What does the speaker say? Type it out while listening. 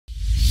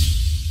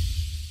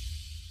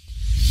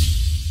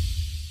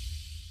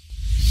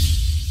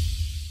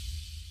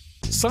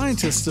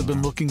Scientists have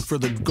been looking for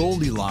the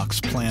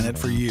Goldilocks planet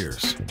for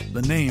years.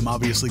 The name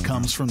obviously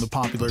comes from the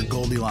popular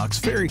Goldilocks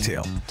fairy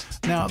tale.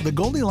 Now, the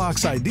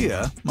Goldilocks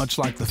idea, much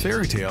like the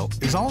fairy tale,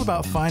 is all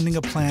about finding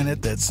a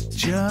planet that's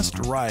just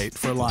right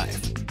for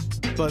life.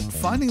 But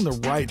finding the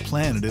right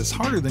planet is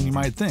harder than you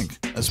might think,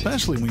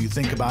 especially when you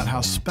think about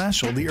how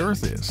special the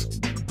Earth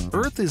is.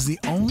 Earth is the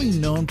only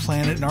known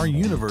planet in our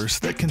universe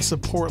that can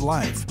support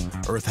life.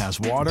 Earth has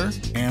water,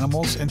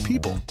 animals, and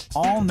people,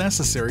 all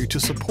necessary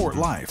to support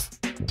life.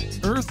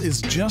 Earth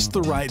is just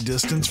the right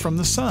distance from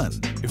the sun.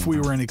 If we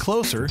were any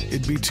closer,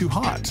 it'd be too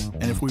hot,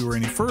 and if we were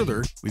any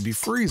further, we'd be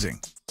freezing.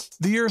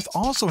 The Earth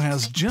also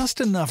has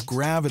just enough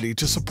gravity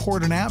to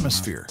support an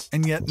atmosphere,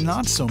 and yet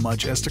not so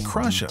much as to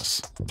crush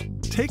us.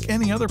 Take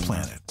any other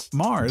planet.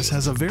 Mars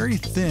has a very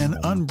thin,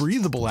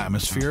 unbreathable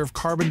atmosphere of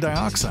carbon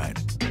dioxide.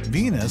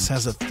 Venus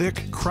has a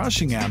thick,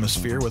 crushing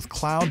atmosphere with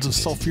clouds of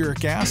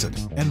sulfuric acid,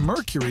 and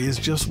Mercury is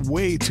just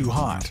way too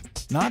hot.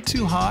 Not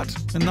too hot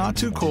and not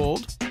too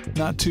cold,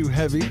 not too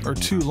heavy or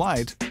too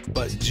light,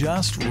 but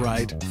just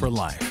right for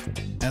life,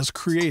 as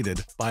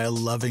created by a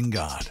loving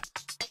God.